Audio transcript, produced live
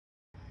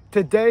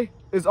Today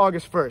is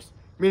August 1st,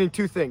 meaning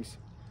two things.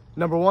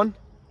 Number one,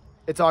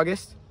 it's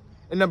August.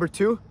 And number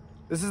two,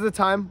 this is the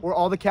time where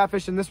all the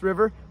catfish in this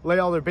river lay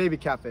all their baby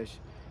catfish.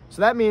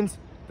 So that means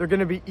they're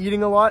gonna be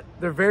eating a lot,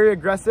 they're very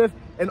aggressive,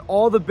 and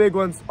all the big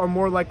ones are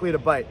more likely to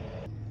bite.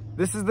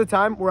 This is the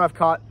time where I've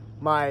caught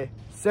my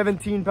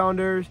 17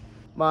 pounders,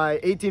 my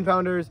 18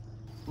 pounders,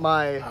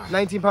 my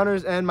 19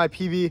 pounders, and my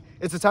PB.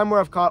 It's a time where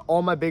I've caught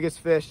all my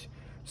biggest fish.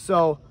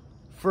 So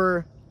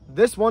for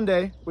this one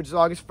day, which is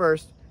August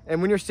 1st, and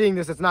when you're seeing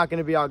this, it's not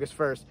gonna be August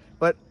 1st,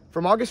 but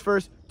from August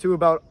 1st to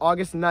about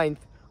August 9th,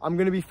 I'm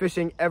gonna be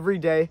fishing every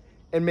day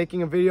and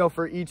making a video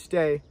for each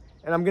day.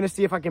 And I'm gonna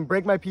see if I can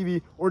break my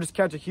PB or just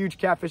catch a huge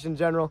catfish in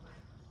general.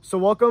 So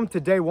welcome to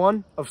day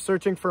one of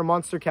searching for a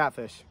monster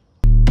catfish.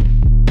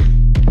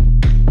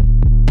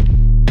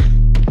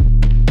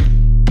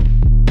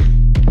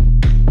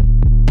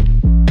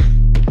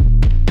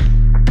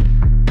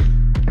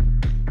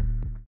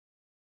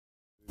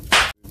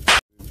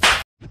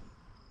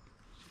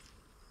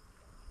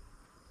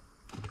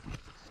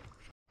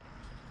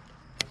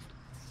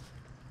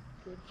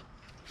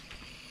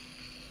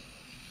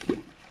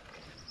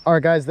 All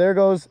right, guys, there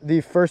goes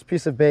the first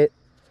piece of bait.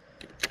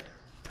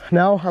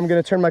 Now I'm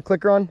gonna turn my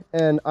clicker on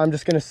and I'm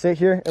just gonna sit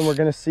here and we're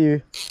gonna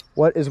see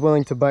what is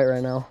willing to bite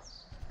right now.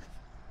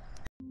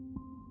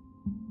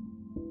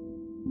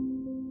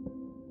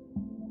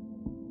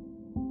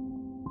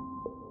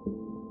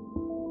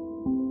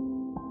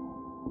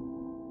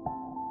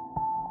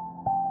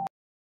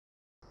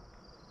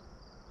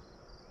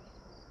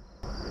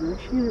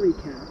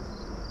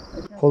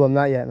 Hold on,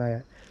 not yet, not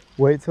yet.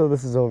 Wait till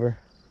this is over.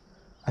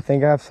 I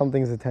think I have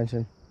something's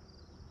attention.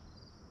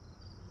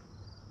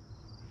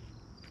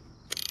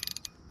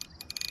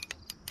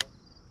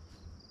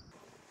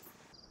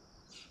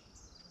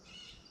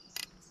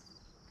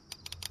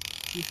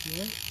 You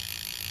see it?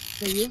 Is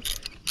that you?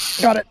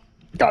 Got it.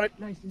 Got it.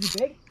 Nice. Is it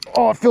big?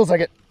 Oh, it feels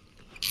like it.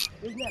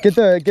 Get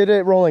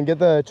it rolling. Get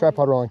the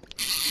tripod rolling.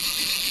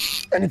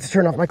 I need to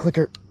turn off my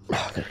clicker.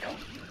 Oh, there we go.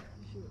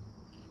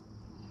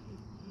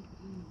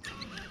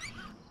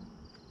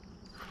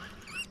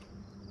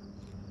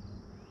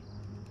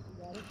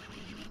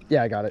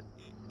 Yeah, I got it.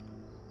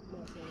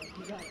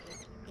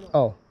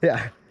 Oh,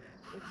 yeah.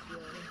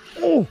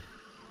 Oh!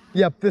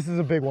 Yep, this is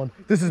a big one.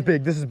 This is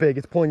big. This is big.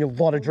 It's pulling a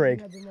lot of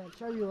drag. Should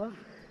I reel up?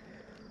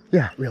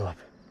 Yeah, reel up.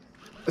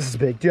 This is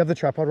big. Do you have the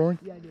tripod rolling?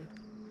 Yeah, I do.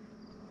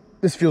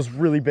 This feels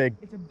really big.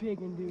 It's a big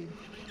one, dude.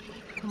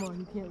 Come on,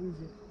 you can't lose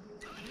it.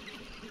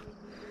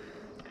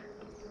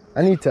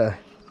 I need to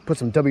put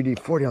some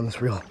WD-40 on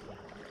this reel.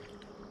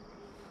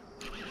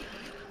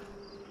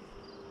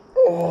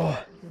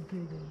 Oh. It's a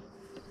big one.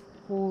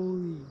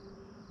 Holy,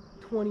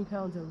 20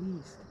 pounds at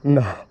least.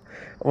 No.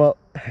 Well,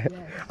 yes.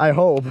 I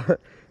hope. Might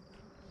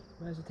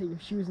as well take your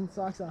shoes and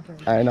socks off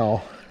right now. I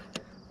know.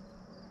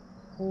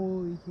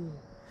 Holy cow.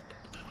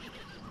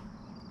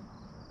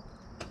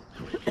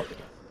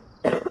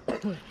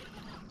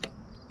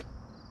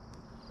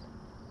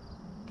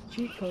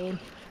 Cheat code.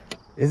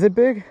 Is it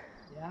big?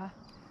 Yeah.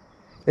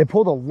 It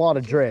pulled a lot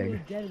of drag.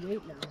 It's dead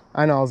weight now.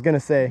 I know, I was gonna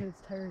say.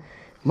 It's tired.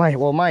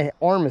 My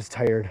arm is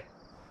tired.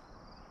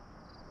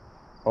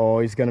 Oh,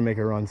 he's gonna make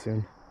a run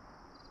soon.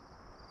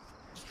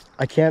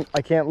 I can't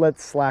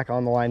let slack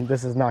on the line.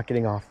 This is not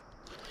getting off.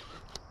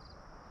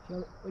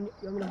 I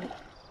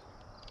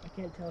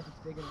can't tell if it's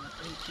big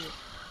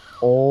enough.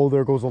 Oh,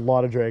 there goes a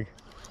lot of drag.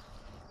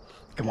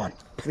 Come on,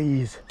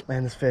 please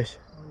land this fish.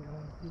 Oh no,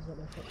 please let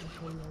my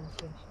land this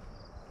fish.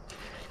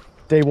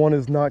 Day one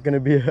is not gonna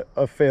be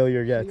a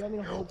failure yet.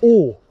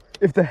 Oh,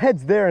 if the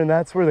head's there and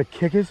that's where the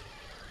kick is,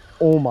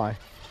 oh my,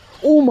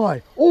 oh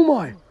my, oh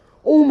my,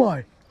 oh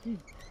my.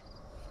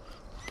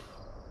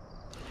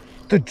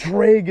 The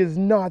drag is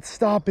not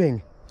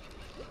stopping.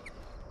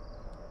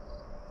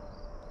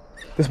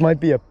 This might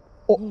be a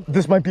PB.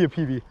 This might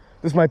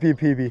be a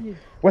PB.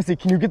 Wesley,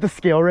 can you get the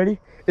scale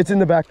ready? It's in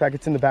the backpack.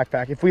 It's in the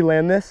backpack. If we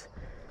land this,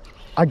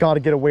 I gotta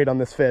get a weight on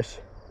this fish.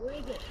 Where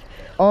is it?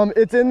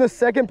 It's in the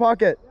second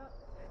pocket. Yeah.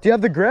 Do you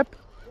have the grip?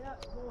 Yeah.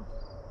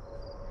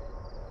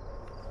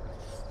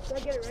 Should I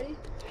get it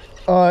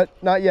ready?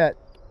 Not yet.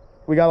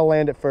 We gotta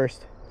land it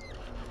first.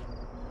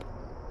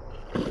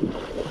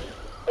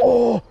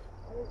 Oh!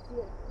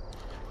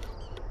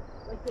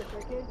 Like this,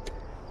 right, kid?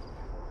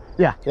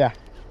 Yeah, yeah.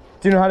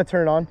 Do you know how to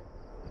turn it on?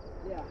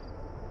 Yeah.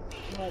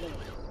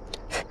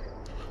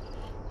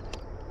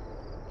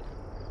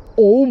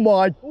 Oh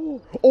my!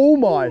 Oh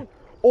my!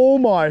 Oh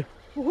my!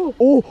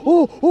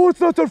 Oh!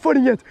 It's not done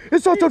fighting yet!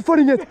 It's not done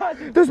fighting yet!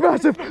 That's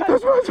massive!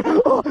 That's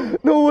massive! Oh,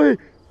 no way!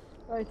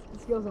 Alright, the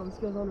scale's on. The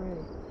scale's on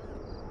already.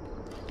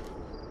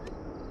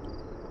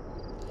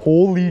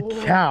 Holy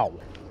cow!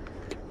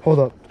 Hold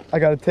up. I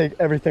gotta take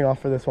everything off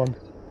for this one.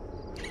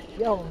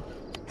 Yo.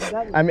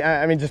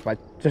 I mean just my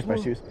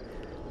shoes.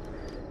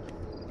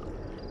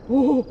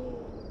 Oh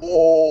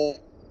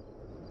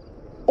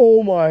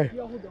my.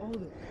 Yo, hold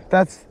it.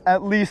 That's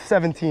at least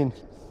 17.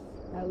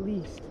 At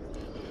least.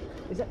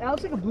 That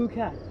looks like a blue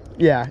cat.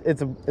 Yeah,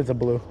 it's a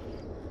blue.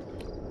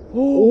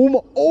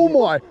 Oh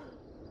my.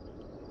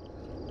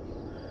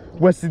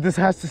 Wesley, this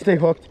has to stay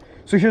hooked.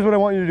 So here's what I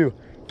want you to do.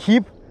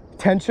 Keep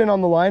tension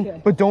on the line,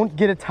 okay, but don't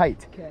get it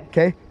tight.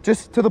 Okay?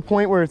 Just to the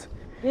point where it's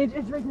right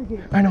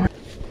there. I know.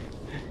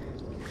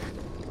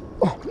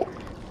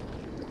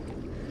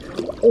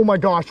 Oh my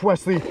gosh,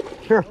 Wesley.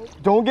 Here,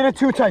 don't get it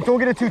too tight. Don't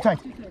get it too tight.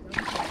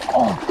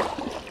 Oh.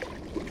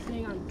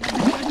 Hang on.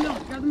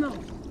 Grab the nose.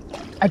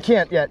 I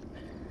can't yet.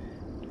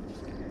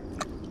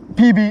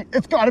 PB.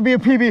 It's got to be a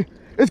PB.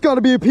 It's got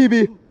to be a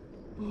PB.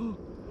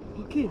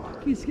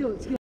 Okay, skill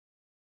it.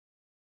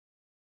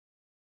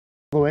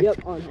 All the way?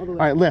 Yep, all the way. All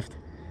right, lift.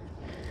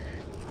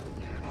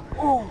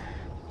 Oh.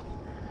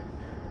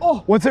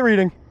 What's it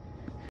reading?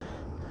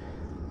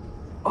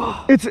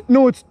 Oh.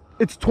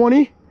 It's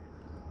 20.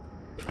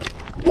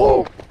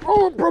 Whoa!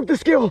 Oh, it broke the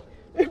scale.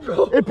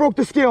 It broke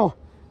the scale.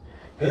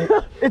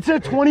 It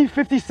said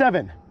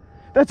 2057.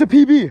 That's a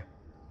PB.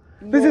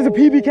 This is a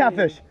PB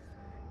catfish.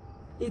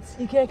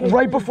 You can't get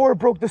right before it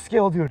broke the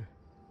scale, dude.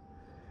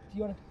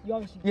 You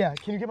obviously. Yeah,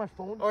 can you get my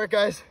phone? All right,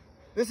 guys.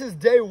 This is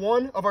day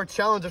 1 of our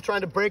challenge of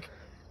trying to break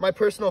my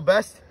personal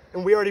best,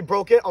 and we already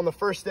broke it on the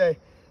first day.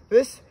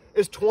 This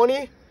is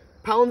 20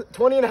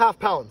 and a half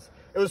pounds.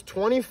 It was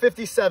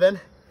 2057.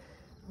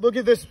 Look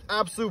at this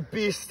absolute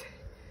beast.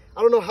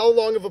 I don't know how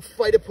long of a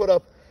fight it put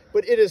up,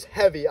 but it is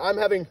heavy. I'm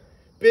having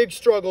big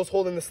struggles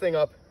holding this thing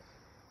up.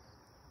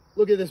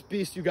 Look at this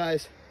beast, you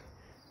guys.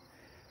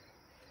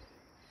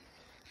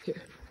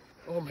 Here.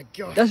 Oh my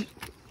God.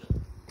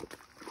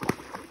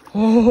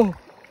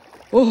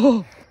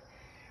 Oh.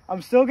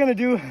 I'm still gonna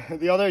do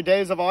the other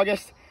days of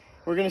August.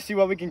 We're gonna see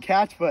what we can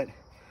catch, but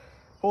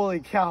holy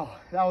cow,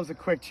 that was a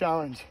quick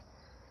challenge.